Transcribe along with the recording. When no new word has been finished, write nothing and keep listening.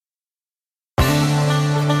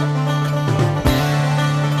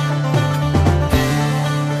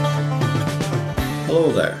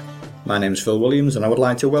My name's Phil Williams and I would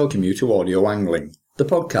like to welcome you to Audio Angling, the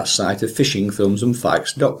podcast site of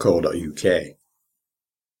fishingfilmsandfacts.co.uk.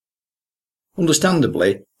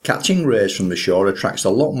 Understandably, catching rays from the shore attracts a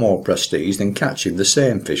lot more prestige than catching the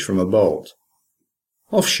same fish from a boat.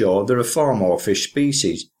 Offshore there are far more fish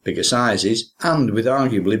species, bigger sizes, and with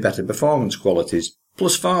arguably better performance qualities,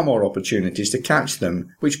 plus far more opportunities to catch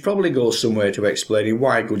them, which probably goes some way to explaining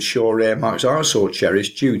why good shore ray marks are so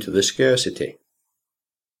cherished due to the scarcity.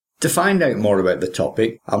 To find out more about the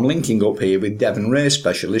topic, I'm linking up here with Devon ray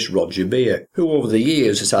specialist Roger Beer, who over the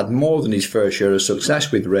years has had more than his fair share of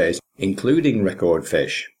success with rays, including record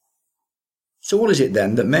fish. So what is it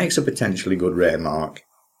then that makes a potentially good ray mark?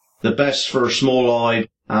 The best for small-eyed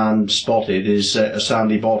and spotted is a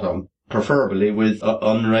sandy bottom, preferably with an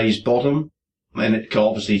unraised bottom, and it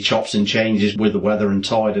obviously chops and changes with the weather and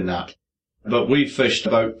tide and that. But we fished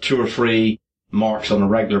about 2 or 3 marks on a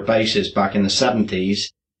regular basis back in the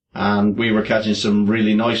 70s, and we were catching some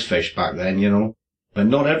really nice fish back then, you know. But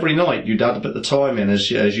not every night. You'd have to put the time in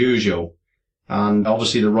as usual. And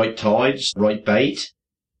obviously the right tides, right bait.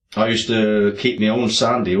 I used to keep my own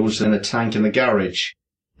sand eels in a tank in the garage,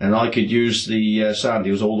 and I could use the sand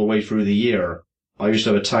eels all the way through the year. I used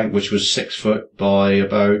to have a tank which was 6 foot by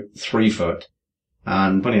about 3 foot.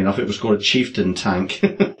 And funny enough, it was called a chieftain tank.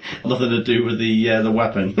 Nothing to do with the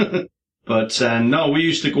weapon. But no, we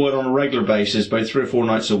used to go out on a regular basis, about 3 or 4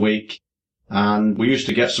 nights a week, and we used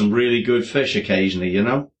to get some really good fish occasionally, you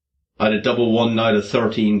know. I had a double one night of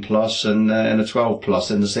 13 plus and a 12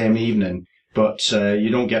 plus in the same evening, but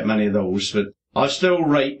you don't get many of those. But I still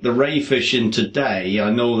rate the ray fishing today.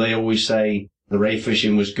 I know they always say the ray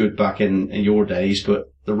fishing was good back in your days,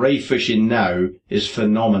 but the ray fishing now is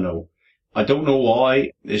phenomenal. I don't know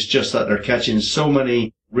why. It's just that they're catching so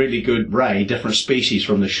many really good ray, different species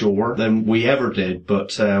from the shore than we ever did,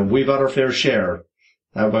 but we've had our fair share.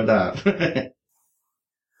 How about that?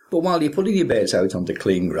 But while you're putting your baits out onto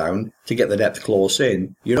clean ground to get the depth close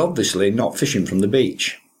in, you're obviously not fishing from the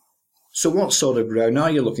beach. So what sort of ground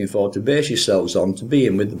are you looking for to base yourselves on to be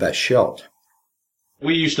in with the best shot?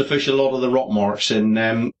 We used to fish a lot of the rock marks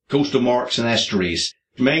and coastal marks and estuaries,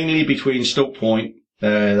 mainly between Stoke Point,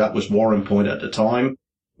 that was Warren Point at the time,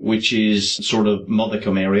 which is sort of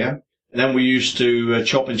Mothercombe area. And then we used to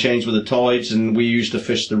chop and change with the tides, and we used to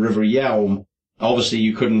fish the River Yelm. Obviously,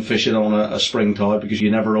 you couldn't fish it on a spring tide because you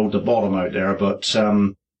never rode the bottom out there, but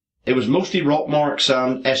it was mostly rock marks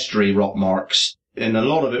and estuary rock marks, and a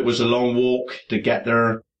lot of it was a long walk to get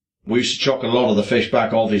there. We used to chuck a lot of the fish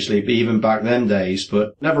back, obviously, even back them days,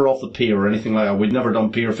 but never off the pier or anything like that. We'd never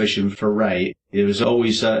done pier fishing for ray. It was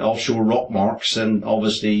always offshore rock marks and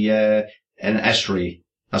obviously an estuary.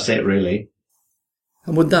 That's it, really.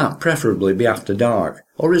 And would that preferably be after dark,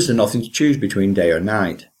 or is there nothing to choose between day or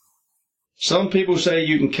night? Some people say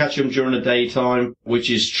you can catch them during the daytime, which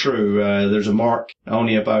is true. There's a mark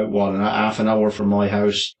only about, half an hour from my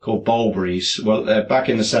house called Bulberries. Well, back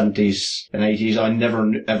in the 70s and 80s, I never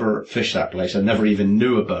ever fished that place. I never even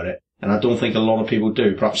knew about it. And I don't think a lot of people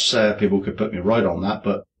do. Perhaps people could put me right on that,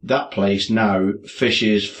 but that place now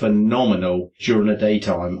fishes phenomenal during the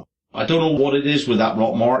daytime. I don't know what it is with that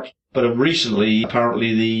rock mark, but recently,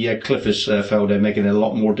 apparently the cliff has fell down, making it a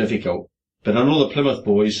lot more difficult. But I know the Plymouth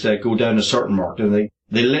boys go down a certain mark, and they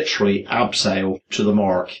literally abseil to the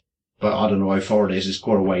mark. But I don't know how far it is. It's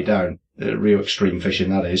quite a way down. Real extreme fishing,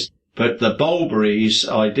 that is. But the Bulberries,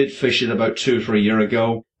 I did fish it about 2 or 3 years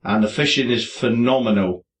ago, and the fishing is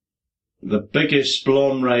phenomenal. The biggest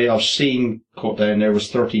blonde ray I've seen caught down there was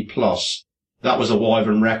 30 plus. That was a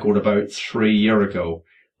Wyvern record about 3 years ago.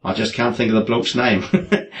 I just can't think of the bloke's name.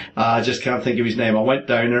 I just can't think of his name. I went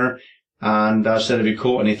down there and I said, have you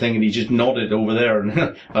caught anything? And he just nodded over there.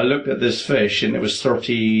 And I looked at this fish and it was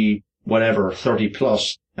 30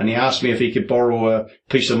 plus. And he asked me if he could borrow a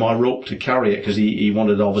piece of my rope to carry it because he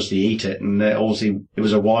wanted to obviously eat it. And obviously it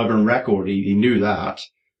was a Wyvern record. He knew that.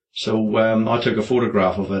 So I took a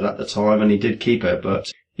photograph of it at the time and he did keep it.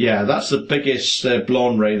 But yeah, that's the biggest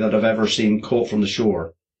blonde ray that I've ever seen caught from the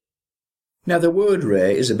shore. Now the word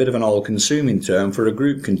ray is a bit of an all-consuming term for a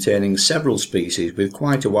group containing several species with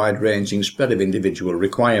quite a wide-ranging spread of individual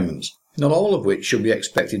requirements, not all of which should be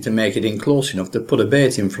expected to make it in close enough to put a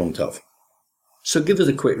bait in front of. So give us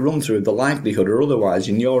a quick run-through of the likelihood or otherwise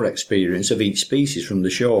in your experience of each species from the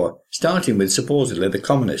shore, starting with supposedly the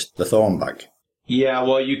commonest, the thornback. Yeah,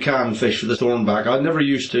 well, you can fish for the thornback. I never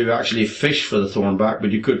used to actually fish for the thornback,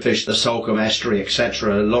 but you could fish the Salcombe estuary,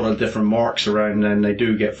 etc. A lot of different marks around, and they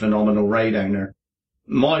do get phenomenal ray down there.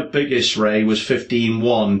 My biggest ray was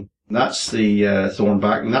 15-1. That's the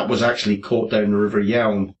thornback, and that was actually caught down the River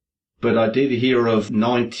Yelm. But I did hear of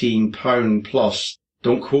 19 pound plus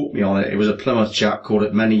Don't quote me on it. It was a Plymouth chap caught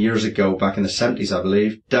it many years ago, back in the 70s, I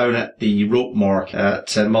believe, down at the rope mark at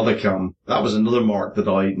Mothercombe. That was another mark that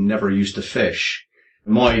I never used to fish.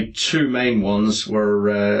 My two main ones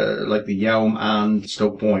were like the Yelm and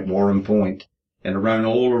Stoke Point, Warren Point, and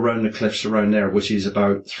all around the cliffs around there, which is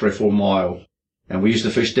about 3 or 4 miles. And we used to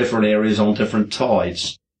fish different areas on different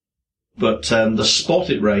tides. But the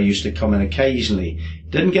spotted ray used to come in occasionally.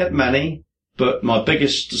 Didn't get many, but my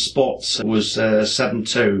biggest spot was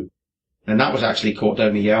 7.2, and that was actually caught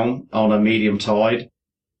down the Yelm on a medium tide.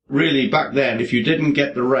 Really, back then, if you didn't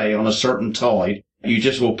get the ray on a certain tide, you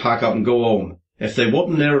just will pack up and go home. If they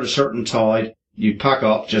wasn't there at a certain tide, you pack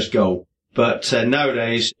up, just go. But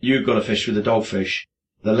nowadays, you've got to fish with the dogfish.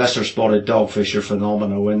 The lesser spotted dogfish are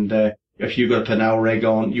phenomenal, and if you've got a Pinnell rig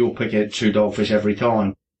on, you'll pick out 2 dogfish every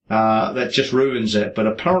time. That just ruins it. But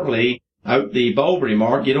apparently, out the Bowlbury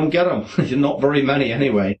mark, you don't get them. Not very many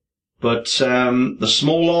anyway. But the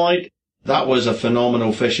small-eyed, that was a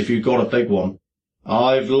phenomenal fish if you got a big one.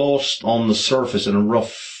 I've lost on the surface in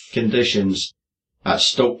rough conditions at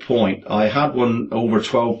Stoke Point. I had one over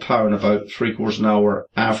 12 pound about 3/4 an hour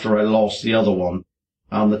after I lost the other one.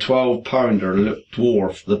 And the 12 pounder looked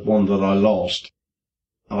dwarf the one that I lost.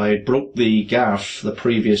 I broke the gaff the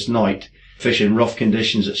previous night, fishing rough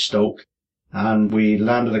conditions at Stoke, and we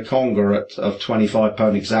landed a conger of 25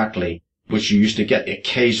 pound exactly, which you used to get the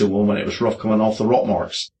occasional one when it was rough coming off the rock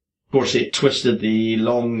marks. Of course, it twisted the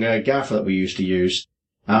long gaff that we used to use.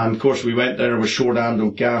 And, of course, we went down with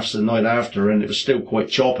short-handled gaffs the night after, and it was still quite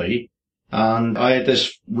choppy. And I had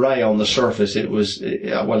this ray on the surface. It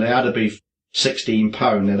had to be 16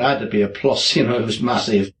 pound. It had to be a plus, it was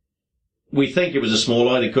massive. We think it was a small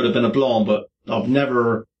eye. It could have been a blonde, but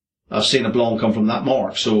I've seen a blonde come from that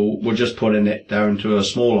mark, so we're just putting it down to a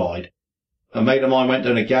small-eyed. A mate of mine went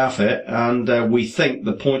down to gaff it, and we think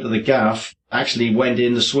the point of the gaff actually went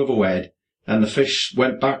in the swivel head, and the fish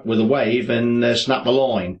went back with a wave and snapped the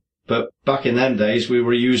line. But back in them days, we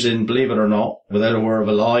were using, believe it or not, without a word of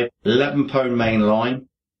a lie, 11 pound main line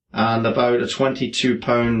and about a 22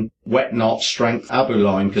 pound wet knot strength Abu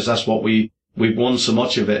line, because that's what we've won so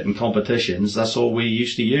much of it in competitions. That's all we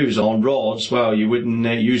used to use on rods. Well, you wouldn't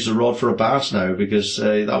use the rod for a bass now, because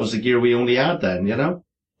that was the gear we only had then,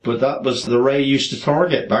 But that was the ray used to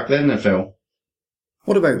target back then, Phil.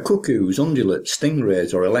 What about cuckoos, undulates,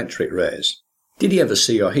 stingrays or electric rays? Did you ever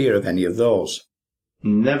see or hear of any of those?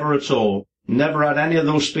 Never at all. Never had any of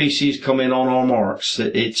those species come in on our marks.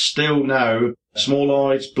 It's still now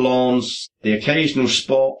small-eyes, blondes, the occasional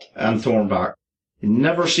spot and thornback.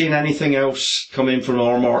 Never seen anything else come in from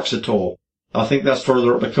our marks at all. I think that's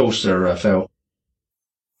further up the coast there, Phil.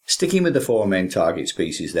 Sticking with the 4 main target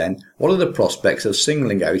species then, what are the prospects of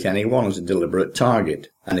singling out any one as a deliberate target?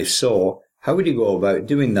 And if so, how would you go about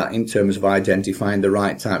doing that in terms of identifying the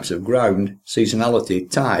right types of ground, seasonality,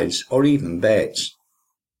 tides, or even baits?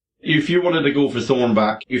 If you wanted to go for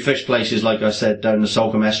thornback, you fish places, like I said, down the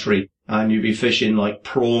Salcombe Estuary, and you'd be fishing like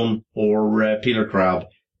prawn or peeler crab.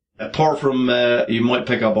 Apart from, you might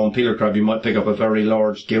pick up on peeler crab, you might pick up a very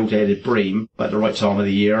large gilt-headed bream at the right time of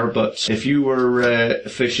the year. But if you were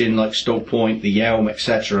fishing like Stoke Point, the Yelm,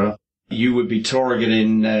 etc., you would be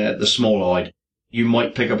targeting the small-eyed. You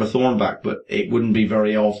might pick up a thornback, but it wouldn't be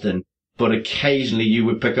very often. But occasionally you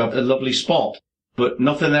would pick up a lovely spot. But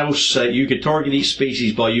nothing else. You could target each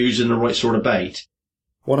species by using the right sort of bait.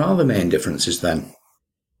 What are the main differences then?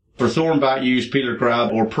 For thornback, you use peeler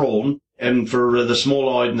crab or prawn. And for the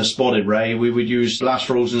small-eyed and the spotted ray, we would use last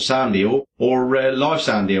frozen sand eel or live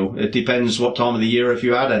sand eel. It depends what time of the year if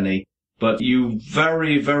you had any. But you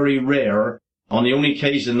very, very rare. On the only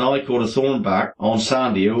occasion I caught a thornback on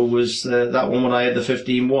sand eel was that one when I had the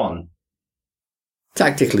 15-1.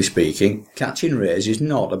 Tactically speaking, catching rays is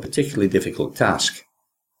not a particularly difficult task.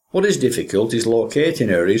 What is difficult is locating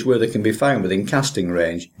areas where they can be found within casting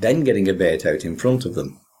range, then getting a bait out in front of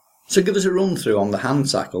them. So give us a run through on the hand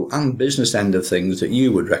tackle and business end of things that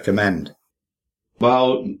you would recommend.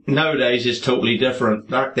 Well, nowadays it's totally different.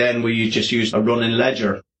 Back then we just used a running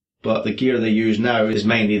ledger, but the gear they use now is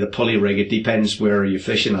mainly the pulley rig. It depends where you're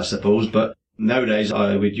fishing, I suppose, but nowadays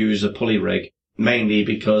I would use a pulley rig, mainly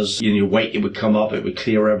because your weight, it would come up, it would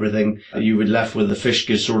clear everything. You would left with the fish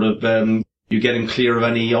could sort of, you get them clear of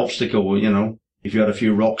any obstacle, if you had a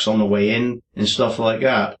few rocks on the way in and stuff like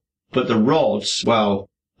that. But the rods, well,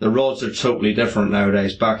 the rods are totally different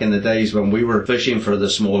nowadays. Back in the days when we were fishing for the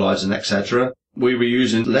small eyes and etc., we were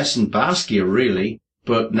using less than bass gear really.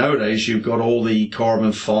 But nowadays you've got all the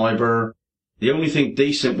carbon fibre. The only thing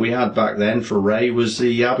decent we had back then for ray was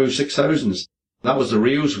the Abu 6000s. That was the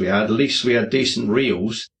reels we had. At least we had decent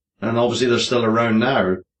reels. And obviously they're still around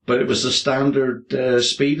now. but it was the standard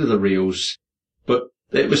speed of the reels. But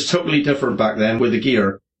it was totally different back then with the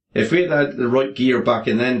gear. If we had the right gear back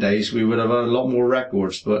in them days, we would have had a lot more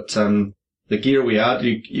records. But the gear we had,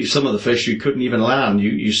 some of the fish you couldn't even land.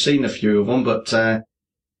 You've seen a few of them, but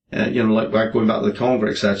like back going back to the conger,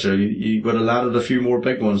 etc., you would have landed a few more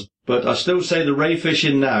big ones. But I still say the ray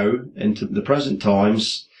fishing now, into the present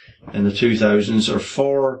times, in the 2000s, are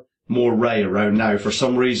far more ray around now for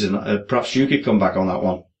some reason. Perhaps you could come back on that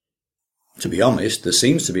one. To be honest, there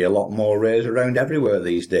seems to be a lot more rays around everywhere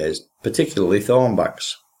these days, particularly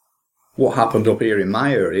thornbacks. What happened up here in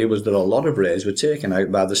my area was that a lot of rays were taken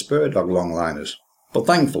out by the spur dog longliners. But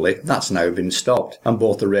thankfully, that's now been stopped, and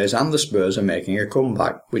both the rays and the spurs are making a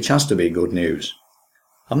comeback, which has to be good news.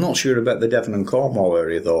 I'm not sure about the Devon and Cornwall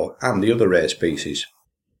area though, and the other ray species.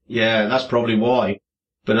 Yeah, that's probably why.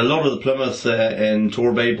 But a lot of the Plymouth and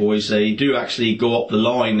Torbay boys, they do actually go up the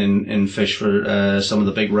line and fish for some of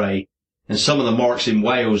the big ray. And some of the marks in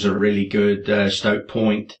Wales are really good, Stoke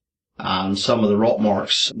Point, and some of the rock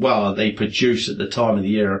marks, well, they produce at the time of the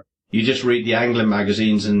year. You just read the angling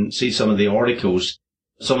magazines and see some of the articles.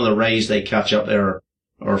 Some of the rays they catch up there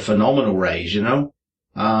are phenomenal rays, you know.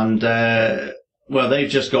 And, well, they've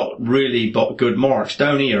just got really good marks.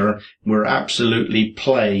 Down here, we're absolutely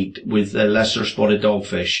plagued with lesser spotted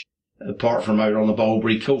dogfish, apart from out on the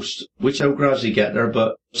Bowlbury coast, which they'll gradually get there,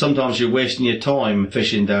 but sometimes you're wasting your time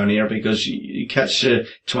fishing down here because you catch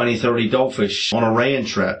 20, 30 dogfish on a raying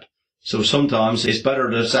trip. So sometimes it's better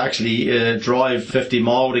to actually drive 50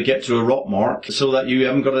 miles to get to a rock mark so that you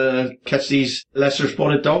haven't got to catch these lesser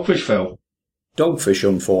spotted dogfish, Phil. Dogfish,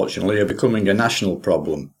 unfortunately, are becoming a national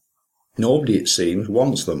problem. Nobody, it seems,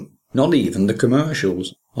 wants them, not even the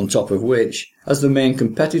commercials, on top of which, as the main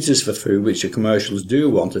competitors for food which the commercials do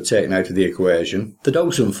want are taken out of the equation, the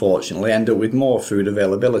dogs unfortunately end up with more food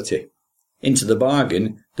availability. Into the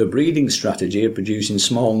bargain, the breeding strategy of producing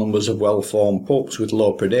small numbers of well-formed pups with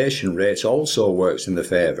low predation rates also works in their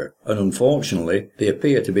favour, and unfortunately they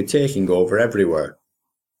appear to be taking over everywhere.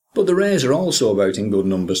 But the rays are also about in good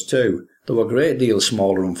numbers too, though a great deal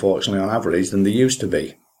smaller unfortunately on average than they used to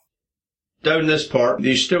be. Down this part,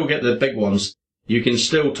 you still get the big ones. You can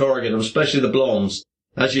still target them, especially the blondes.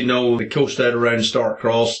 As you know, the coast out around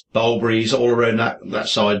Starkcross, Bowlbury's, all around that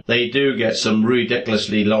side, they do get some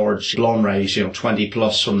ridiculously large blonde rays, 20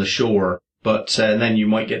 plus from the shore. But then you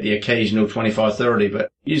might get the occasional 25, 30. But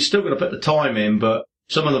you still got to put the time in. But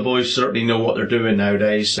some of the boys certainly know what they're doing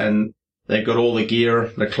nowadays, and they've got all the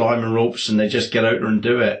gear, the climbing ropes, and they just get out there and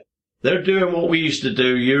do it. They're doing what we used to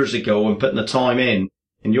do years ago and putting the time in.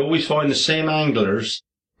 And you always find the same anglers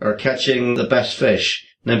are catching the best fish.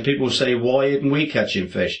 And then people say, why isn't we catching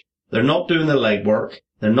fish? They're not doing the legwork.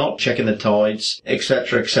 They're not checking the tides,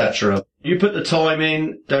 etc., etc. You put the time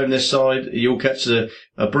in down this side, you'll catch a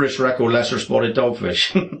British record lesser spotted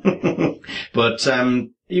dogfish. But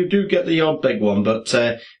you do get the odd big one. But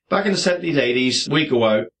back in the 70s, 80s, we go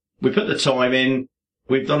out, we put the time in.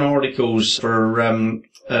 We've done articles for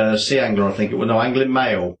Sea Angler, I think it was, no, Angling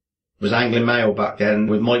Mail. It was Angling Mail back then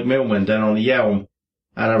with Mike Millman down on the Yelm.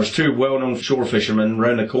 And there was two well-known shore fishermen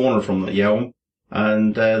round the corner from the Yelm.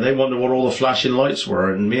 And they wondered what all the flashing lights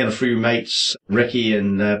were. And me and a few mates, Ricky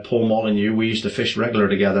and Paul Molyneux, we used to fish regular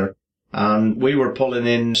together. And we were pulling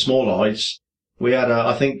in small hides. We had,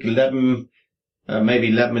 I think, 11, maybe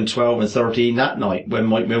 11 and 12 and 13 that night when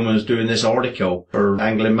Mike Millman was doing this article for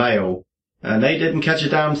Angling Mail. And they didn't catch a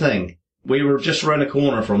damn thing. We were just around the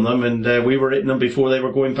corner from them, and we were hitting them before they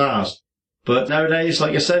were going past. But nowadays,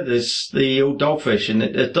 like I said, it's the old dogfish, and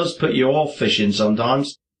it does put you off fishing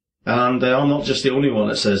sometimes. And I'm not just the only one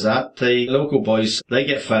that says that. The local boys, they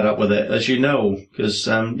get fed up with it, as you know, because,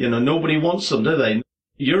 nobody wants them, do they?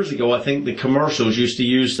 Years ago, I think the commercials used to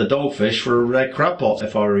use the dogfish for crab pots,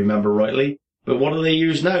 if I remember rightly. But what do they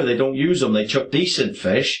use now? They don't use them. They chuck decent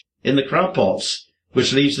fish in the crab pots,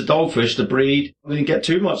 which leaves the dogfish to breed. They didn't get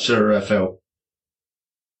too much there, Phil.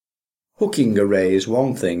 Hooking a ray is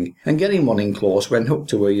one thing, and getting one in close when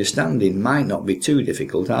hooked to where you're standing might not be too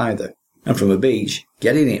difficult either. And from a beach,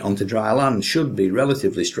 getting it onto dry land should be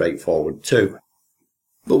relatively straightforward too.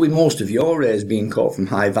 But with most of your rays being caught from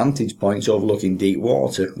high vantage points overlooking deep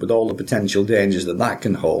water, with all the potential dangers that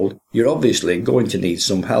can hold, you're obviously going to need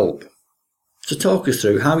some help. So talk us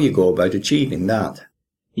through how you go about achieving that.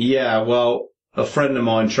 Yeah, well, a friend of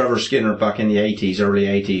mine, Trevor Skinner, back in the 80s, early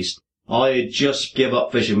 80s, I just give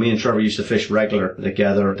up fishing. Me and Trevor used to fish regular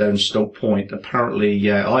together down Stoke Point.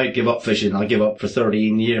 Apparently, I give up fishing. I give up for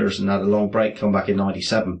 13 years and had a long break, come back in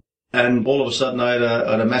 97. And all of a sudden I had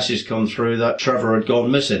a message come through that Trevor had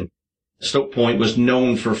gone missing. Stoke Point was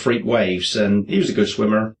known for freak waves, and he was a good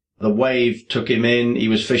swimmer. The wave took him in. He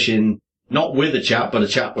was fishing, not with a chap, but a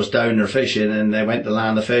chap was down there fishing, and they went to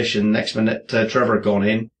land the fish, and next minute Trevor had gone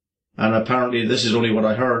in. And apparently, this is only what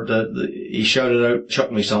I heard, he shouted out,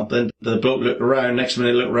 "Chuck me something." The bloke looked around, next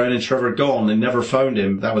minute looked around, and Trevor had gone. They never found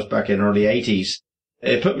him. That was back in early 80s.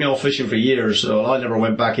 It put me off fishing for years, so I never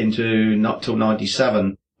went back into not till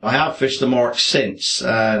 97. I have fished the mark since,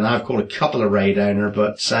 and I've caught a couple of ray down there,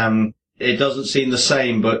 but it doesn't seem the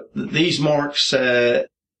same. But these marks,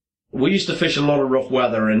 we used to fish a lot of rough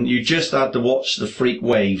weather, and you just had to watch the freak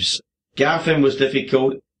waves. Gaffing was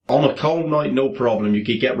difficult. On a cold night, no problem. You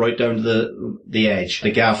could get right down to the edge to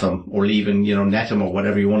gaff them, or even, net them or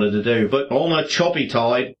whatever you wanted to do. But on a choppy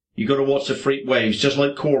tide, you got to watch the freak waves, just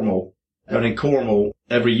like Cornwall. And in Cornwall,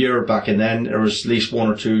 every year back in then, there was at least one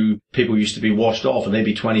or two people used to be washed off, and they'd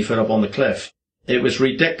be 20 foot up on the cliff. It was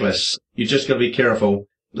ridiculous. You just got to be careful.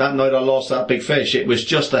 That night I lost that big fish. It was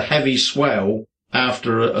just a heavy swell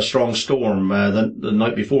after a strong storm the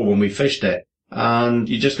night before when we fished it. And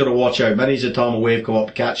you just got to watch out. Many's a time a wave come up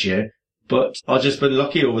to catch you. But I've just been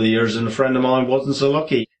lucky over the years, and a friend of mine wasn't so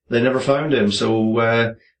lucky. They never found him,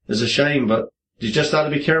 so it's a shame. But you just had to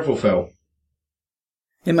be careful, Phil.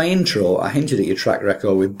 In my intro, I hinted at your track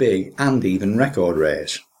record with big and even record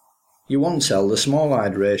rays. You once held the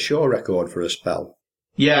small-eyed ray shore record for a spell.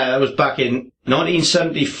 Yeah, that was back in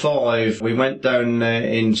 1975. We went down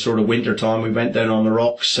in sort of winter time. We went down on the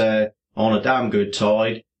rocks on a damn good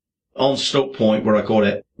tide. On Stoke Point, where I caught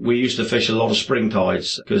it, we used to fish a lot of spring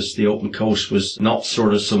tides because the open coast was not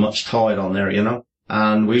sort of so much tide on there,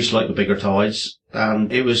 And we used to like the bigger tides.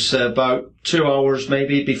 And it was about 2 hours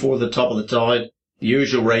maybe before the top of the tide.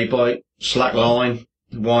 Usual ray bite, slack line,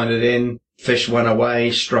 wind it in, fish went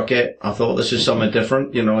away, struck it. I thought this is something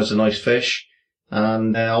different, it's a nice fish.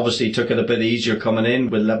 And obviously took it a bit easier coming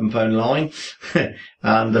in with 11-pound line.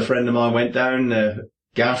 And a friend of mine went down,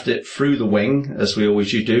 gaffed it through the wing, as we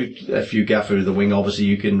always do. If you gaff through the wing, obviously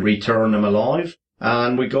you can return them alive.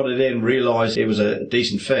 And we got it in, realised it was a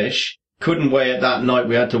decent fish. Couldn't weigh it that night.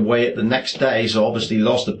 We had to weigh it the next day, so obviously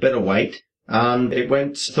lost a bit of weight. And it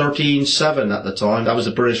went 13.7 at the time. That was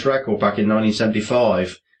a British record back in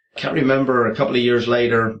 1975. Can't remember, a couple of years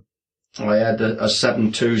later, I had a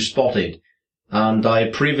 7.2 spotted. And I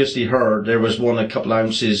had previously heard there was one a couple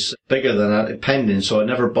ounces bigger than that pending, so I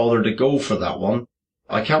never bothered to go for that one.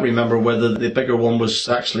 I can't remember whether the bigger one was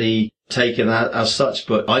actually taken as such,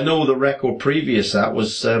 but I know the record previous that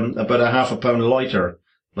was about a half a pound lighter,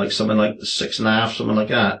 like something like 6.5, something like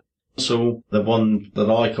that. So the one that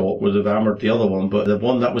I caught would have hammered the other one, but the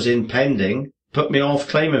one that was in pending put me off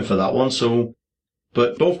claiming for that one. So,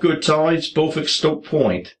 but both good tides, both at Stoke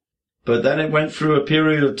Point. But then it went through a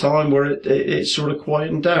period of time where it sort of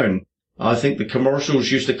quietened down. I think the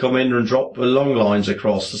commercials used to come in and drop long lines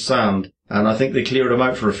across the sand, and I think they cleared them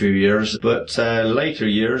out for a few years. But later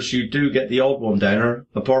years, you do get the odd one downer,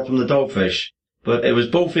 apart from the dogfish. But it was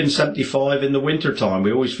both in 75 in the winter time.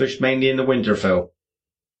 We always fished mainly in the winter, Phil.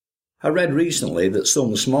 I read recently that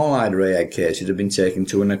some small-eyed ray egg cases have been taken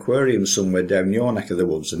to an aquarium somewhere down your neck of the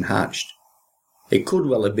woods and hatched. It could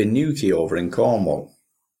well have been Newquay over in Cornwall.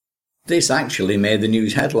 This actually made the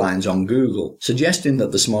news headlines on Google, suggesting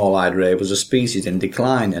that the small-eyed ray was a species in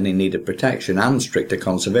decline and in need of protection and stricter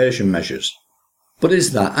conservation measures. But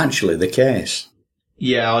is that actually the case?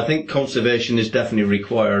 Yeah, I think conservation is definitely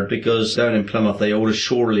required because down in Plymouth they hold a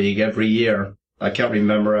shore league every year. I can't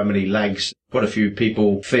remember how many legs. Quite a few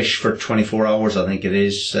people fish for 24 hours, I think it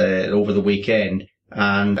is, over the weekend.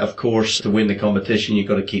 And of course, to win the competition, you've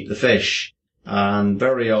got to keep the fish. And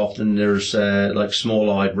very often there's like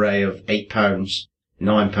small-eyed ray of 8 pounds,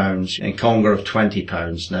 9 pounds, and conger of 20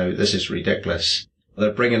 pounds. Now, this is ridiculous.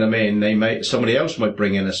 They're bringing them in. Somebody else might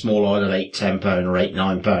bring in a small-eyed at 8, 10 pound or 8,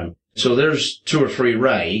 9 pound. So there's 2 or 3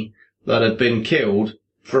 ray that have been killed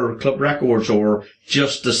for club records or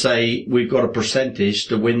just to say we've got a percentage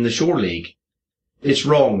to win the shore league. It's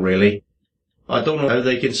wrong, really. I don't know how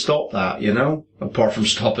they can stop that, apart from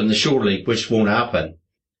stopping the shore league, which won't happen.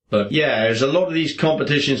 But yeah, there's a lot of these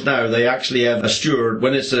competitions now, they actually have a steward.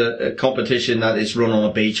 When it's a competition that is run on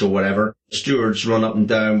a beach or whatever, stewards run up and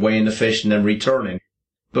down, weighing the fish and then returning.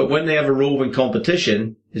 But when they have a roving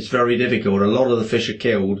competition, it's very difficult. A lot of the fish are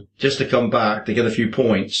killed just to come back to get a few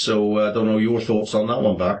points. So I don't know your thoughts on that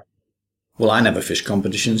one, Back. Well, I never fished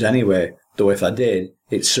competitions anyway, though if I did,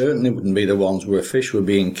 it certainly wouldn't be the ones where fish were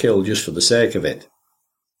being killed just for the sake of it.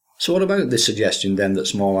 So what about this suggestion then that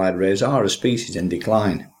small-eyed rays are a species in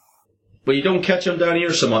decline? Well, you don't catch them down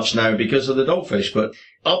here so much now because of the dogfish, but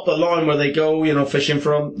up the line where they go, fishing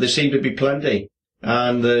from, there seem to be plenty.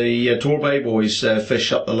 And the Torbay boys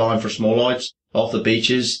fish up the line for small-eyeds off the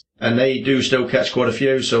beaches. and they do still catch quite a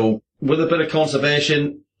few. So with a bit of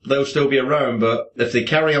conservation, they'll still be around, but if they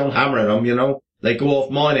carry on hammering them, they go off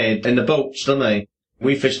Minehead in the boats, don't they?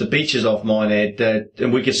 We fish the beaches off Minehead,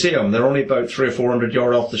 and we can see them. They're only about 300 or 400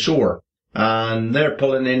 yards off the shore, and they're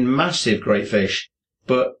pulling in massive great fish.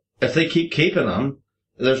 But if they keep keeping them,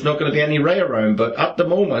 there's not going to be any ray around. But at the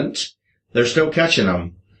moment, they're still catching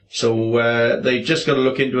them. So they've just got to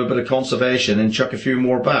look into a bit of conservation and chuck a few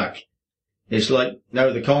more back. It's like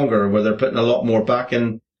now the Conger, where they're putting a lot more back,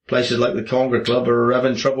 and places like the Conger Club are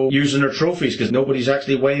having trouble using their trophies because nobody's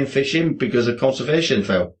actually weighing fish in because of conservation,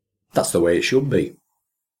 Phil. That's the way it should be.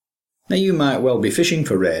 Now you might well be fishing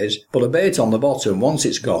for rays, but a bait on the bottom, once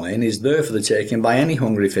it's gone in, is there for the taking by any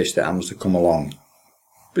hungry fish that happens to come along.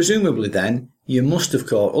 Presumably then, you must have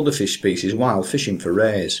caught other fish species while fishing for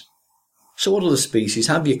rays. So what other species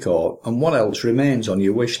have you caught, and what else remains on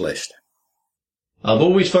your wish list? I've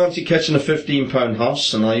always fancied catching a 15-pound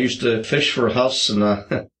huss, and I used to fish for huss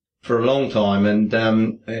and for a long time, and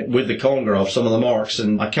with the Conger off some of the marks,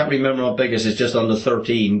 and I can't remember how big it is, it's just under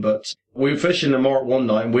 13, but we were fishing a mark one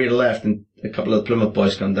night, and we left, and a couple of the Plymouth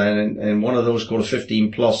boys come down, and one of those caught a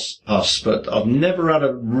 15-plus huss, but I've never had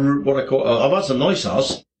I've had some nice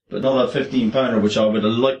huss, but not a 15-pounder, which I would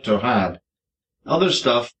have liked to have had. Other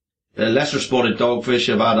stuff, the lesser spotted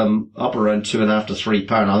dogfish, I've had them up around 2.5 to 3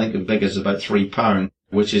 pound. I think the biggest is about 3 pound,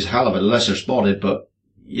 which is hell of a lesser spotted, but,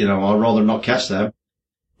 I'd rather not catch them.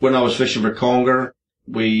 When I was fishing for Conger,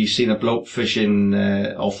 we seen a bloke fishing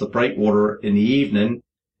off the breakwater in the evening,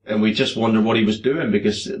 and we just wondered what he was doing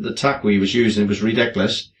because the tackle he was using was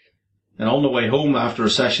ridiculous. And on the way home after a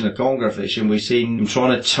session of Conger fishing, we seen him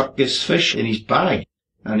trying to tuck this fish in his bag.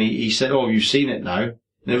 And he said, "Oh, you've seen it now." And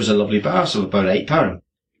it was a lovely bass of about 8 pound.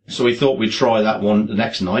 So we thought we'd try that one the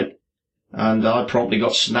next night. And I promptly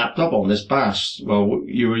got snapped up on this bass. Well,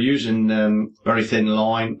 you were using very thin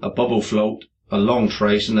line, a bubble float, a long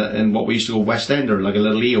trace, and what we used to call West Ender, like a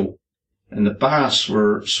little eel. And the bass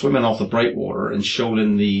were swimming off the breakwater and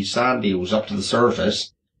shoaling the sand eels up to the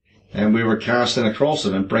surface. And we were casting across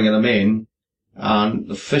them and bringing them in. And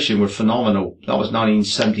the fishing were phenomenal. That was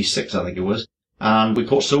 1976, I think it was. And we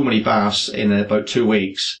caught so many bass in about 2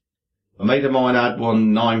 weeks. A mate of mine had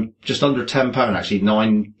one just under 10 pound, actually,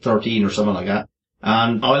 9.13 or something like that.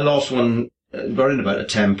 And I lost one around about a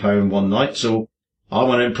 10 pound one night. So I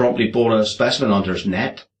went in and promptly bought a specimen hunter's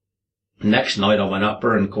net. Next night I went up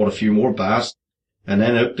there and caught a few more bass, and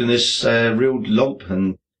then hooked in this real lump,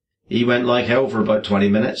 and he went like hell for about 20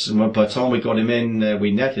 minutes, and by the time we got him in,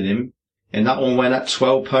 we netted him, and that one went at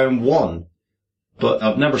 12 pound one. But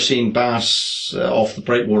I've never seen bass off the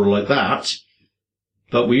breakwater like that.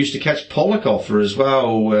 But we used to catch pollock off there as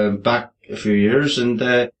well back a few years, and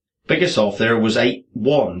biggest off there was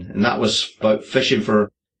 8.1, and that was about fishing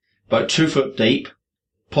for about 2 foot deep.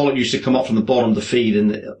 Pollock used to come up from the bottom to feed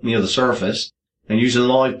near the surface and use a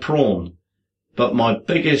live prawn. But my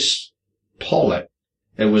biggest pollock,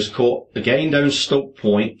 it was caught again down Stoke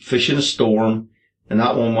Point, fishing a storm, and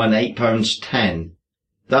that one went 8 pounds 10.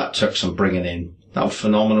 That took some bringing in. That was a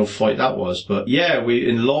phenomenal fight, that was. But yeah,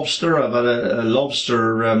 in lobster, I've had a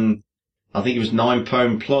lobster, I think it was 9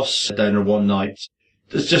 pound plus down there one night.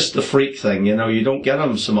 It's just the freak thing, you don't get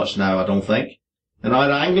them so much now, I don't think. And I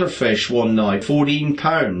had anglerfish one night, 14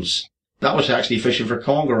 pounds. That was actually fishing for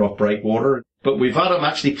Conger off breakwater. But we've had them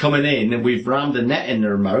actually coming in, and we've rammed a net in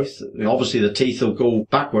their mouth. Obviously the teeth will go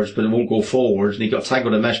backwards, but it won't go forwards. And he got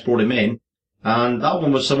tangled in mesh, brought him in. And that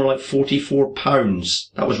one was something like 44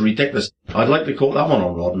 pounds. That was ridiculous. I'd like to caught that one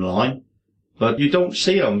on rod and line. But you don't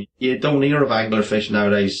see them. You don't hear of anglerfish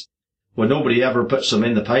nowadays. Well, nobody ever puts them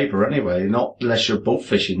in the paper anyway, not unless you're boat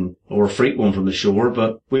fishing or a freak one from the shore.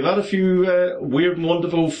 But we've had a few weird and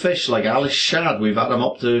wonderful fish, like Alice shad. We've had them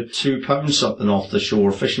up to 2 pounds something off the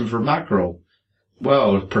shore fishing for mackerel.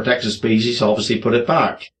 Well, protected species, obviously put it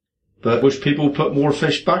back. But wish people put more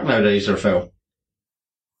fish back nowadays, there, Phil.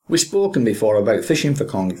 We've spoken before about fishing for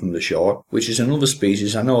conger from the shore, which is another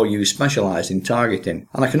species I know you specialise in targeting,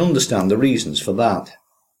 and I can understand the reasons for that.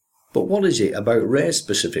 But what is it about rays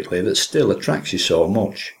specifically that still attracts you so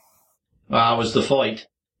much? Well, it was the fight.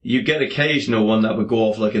 You get occasional one that would go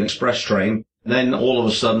off like an express train, and then all of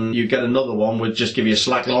a sudden you get another one would just give you a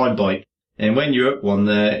slack line bite. And when you hook one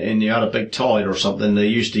there and you had a big tide or something, they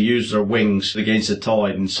used to use their wings against the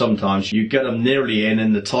tide, and sometimes you get them nearly in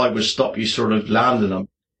and the tide would stop you sort of landing them.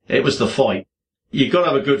 It was the fight. You've got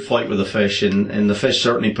to have a good fight with the fish, and the fish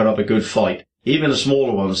certainly put up a good fight. Even the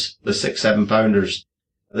smaller ones, the 6-7 pounders,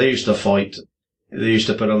 they used to fight. They used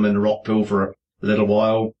to put them in the rock pool for a little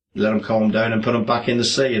while, let them calm down and put them back in the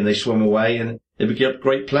sea, and they swim away, and it would give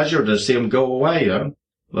great pleasure to see them go away,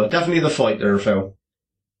 But definitely the fight there, Phil.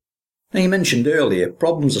 Now, you mentioned earlier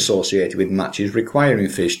problems associated with matches requiring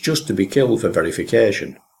fish just to be killed for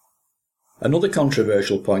verification. Another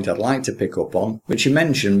controversial point I'd like to pick up on, which you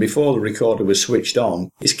mentioned before the recorder was switched on,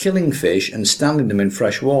 is killing fish and standing them in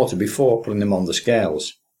fresh water before putting them on the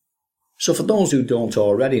scales. So for those who don't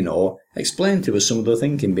already know, explain to us some of the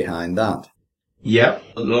thinking behind that. Yeah,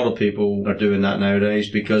 a lot of people are doing that nowadays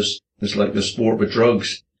because it's like the sport with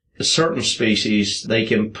drugs. Certain species, they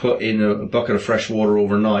can put in a bucket of fresh water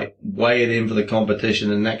overnight, weigh it in for the competition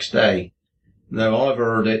the next day. Now, I've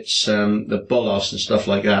heard it's the bullas and stuff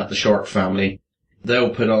like that, the shark family.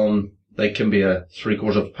 They'll put on, they can be a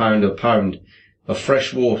 3/4 pound of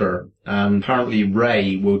fresh water, and apparently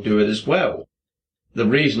ray will do it as well. The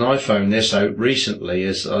reason I found this out recently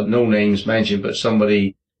is, no names mentioned, but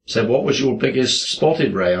somebody said, what was your biggest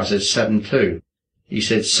spotted ray? I said 7.2. He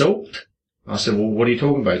said, soaked? I said, well, what are you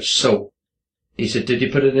talking about? Soaked. He said, did you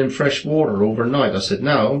put it in fresh water overnight? I said,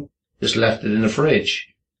 no, just left it in the fridge.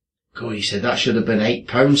 God, he said, that should have been 8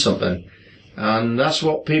 pounds something. And that's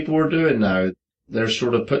what people are doing now. They're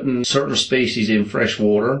sort of putting certain species in fresh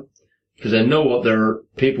water because they know what their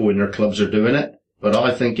people in their clubs are doing it. But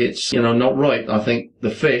I think it's, not right. I think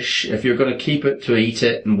the fish, if you're going to keep it to eat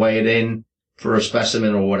it and weigh it in for a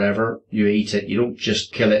specimen or whatever, you eat it. You don't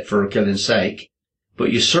just kill it for killing's sake.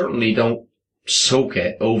 But you certainly don't soak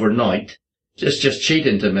it overnight. It's just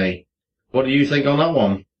cheating to me. What do you think on that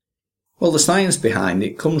one? Well, the science behind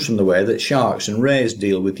it comes from the way that sharks and rays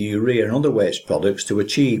deal with urea and other waste products to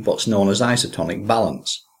achieve what's known as isotonic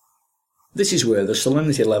balance. This is where the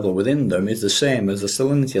salinity level within them is the same as the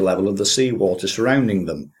salinity level of the seawater surrounding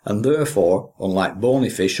them, and therefore, unlike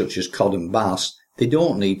bony fish such as cod and bass, they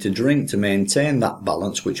don't need to drink to maintain that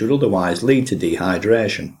balance which would otherwise lead to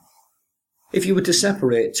dehydration. If you were to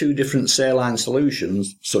separate two different saline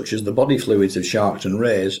solutions, such as the body fluids of sharks and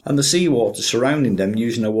rays, and the seawater surrounding them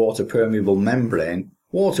using a water-permeable membrane,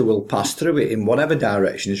 water will pass through it in whatever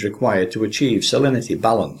direction is required to achieve salinity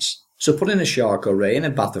balance. So putting a shark or ray in a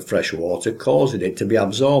bath of fresh water causes it to be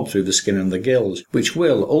absorbed through the skin and the gills, which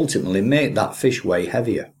will ultimately make that fish weigh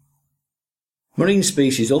heavier. Marine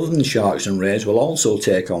species other than sharks and rays will also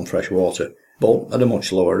take on fresh water, but at a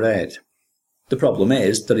much lower rate. The problem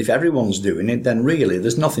is that if everyone's doing it, then really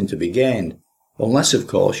there's nothing to be gained, unless of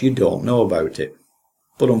course you don't know about it.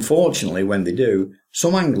 But unfortunately, when they do,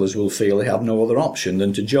 some anglers will feel they have no other option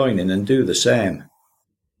than to join in and do the same.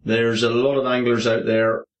 There's a lot of anglers out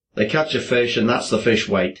there, they catch a fish and that's the fish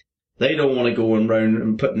weight. They don't want to go around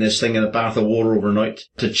and putting this thing in a bath of water overnight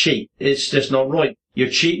to cheat. It's just not right. You're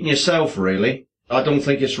cheating yourself, really. I don't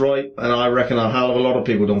think it's right, and I reckon a hell of a lot of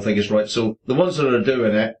people don't think it's right. So the ones that are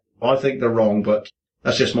doing it, I think they're wrong, but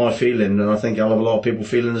that's just my feeling, and I think a hell of a lot of people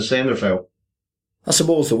feeling the same, Phil. I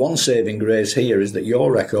suppose the one saving grace here is that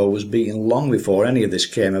your record was beaten long before any of this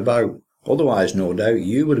came about. Otherwise, no doubt,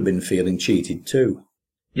 you would have been feeling cheated too.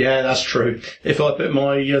 Yeah, that's true. If I put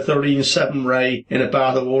my 13.7 ray in a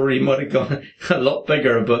bath of water, he might have gone a lot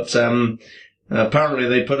bigger, but apparently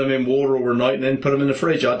they put them in water overnight and then put them in the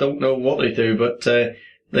fridge. I don't know what they do, but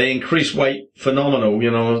they increase weight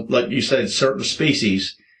phenomenal, like you said, certain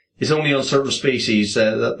species. It's only on certain species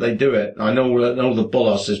that they do it. I know the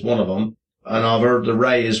bullas is one of them, and I've heard the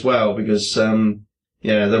ray as well, because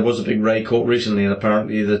there was a big ray caught recently, and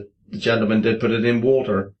apparently the gentleman did put it in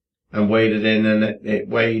water and weighed it in, and it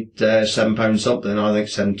weighed 7 pounds something. I think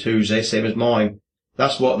 7.2, same as mine.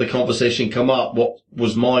 That's what the conversation come up. What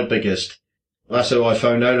was my biggest? That's how I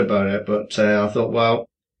found out about it. But I thought, well,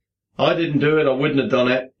 I didn't do it. I wouldn't have done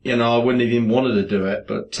it. I wouldn't have even wanted to do it.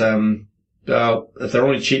 But if they're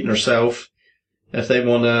only cheating themselves, if they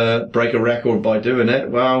want to break a record by doing it,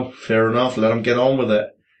 well, fair enough, let them get on with it.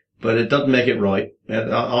 But it doesn't make it right.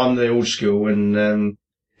 I'm the old school, and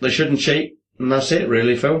they shouldn't cheat, and that's it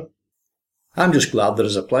really, Phil. I'm just glad that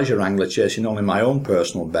as a pleasure angler chasing only my own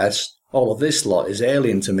personal best, all of this lot is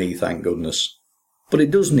alien to me, thank goodness. But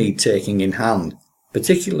it does need taking in hand,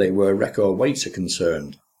 particularly where record weights are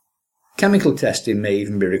concerned. Chemical testing may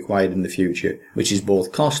even be required in the future, which is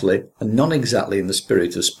both costly and not exactly in the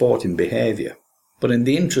spirit of sporting behaviour. But in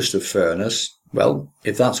the interest of fairness, well,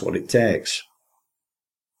 if that's what it takes.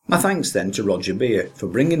 My thanks then to Roger Beer for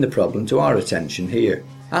bringing the problem to our attention here,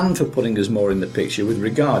 and for putting us more in the picture with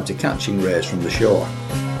regard to catching rays from the shore.